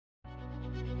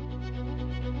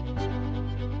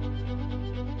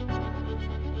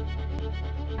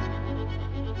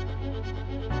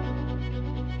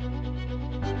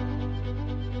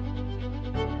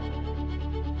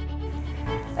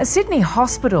A Sydney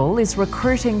hospital is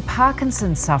recruiting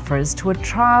Parkinson sufferers to a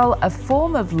trial of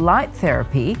form of light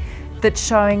therapy that's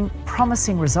showing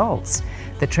promising results.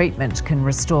 The treatment can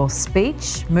restore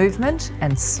speech, movement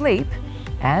and sleep,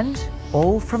 and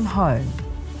all from home.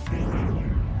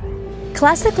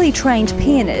 Classically trained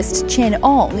pianist Chen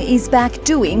Ong is back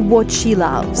doing what she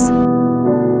loves.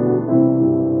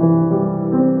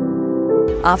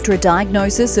 After a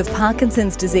diagnosis of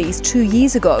Parkinson's disease 2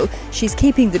 years ago, she's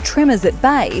keeping the tremors at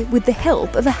bay with the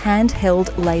help of a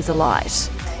handheld laser light.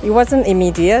 It wasn't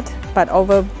immediate, but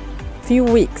over a few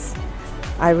weeks,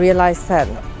 I realized that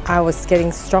I was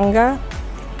getting stronger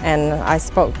and I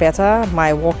spoke better,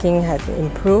 my walking had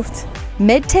improved.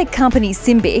 Medtech company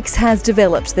Symbix has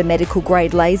developed the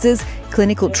medical-grade lasers.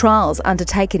 Clinical trials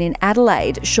undertaken in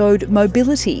Adelaide showed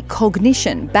mobility,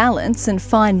 cognition, balance and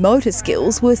fine motor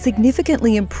skills were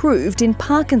significantly improved in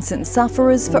Parkinson's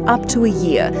sufferers for up to a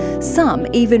year. Some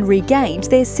even regained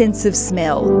their sense of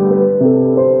smell.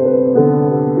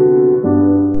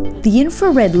 The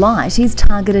infrared light is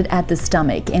targeted at the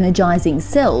stomach, energising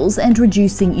cells and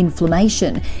reducing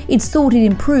inflammation. It's thought it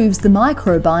improves the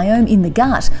microbiome in the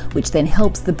gut, which then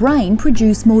helps the brain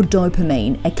produce more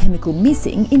dopamine, a chemical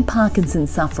missing in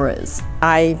Parkinson's sufferers.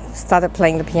 I started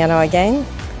playing the piano again,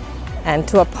 and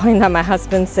to a point that my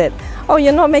husband said, "Oh,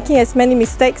 you're not making as many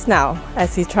mistakes now,"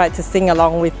 as he tried to sing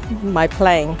along with my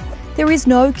playing. There is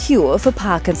no cure for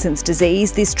Parkinson's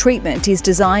disease. This treatment is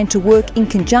designed to work in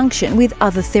conjunction with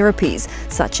other therapies,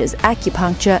 such as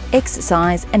acupuncture,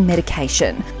 exercise and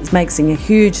medication. It's making a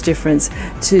huge difference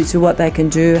to what they can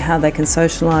do, how they can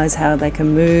socialise, how they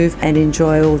can move and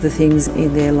enjoy all the things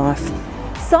in their life.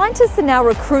 Scientists are now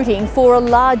recruiting for a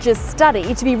larger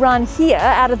study to be run here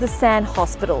out of the San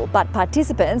Hospital, but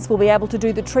participants will be able to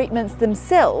do the treatments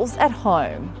themselves at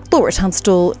home. Laura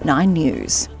Tunstall, 9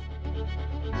 News.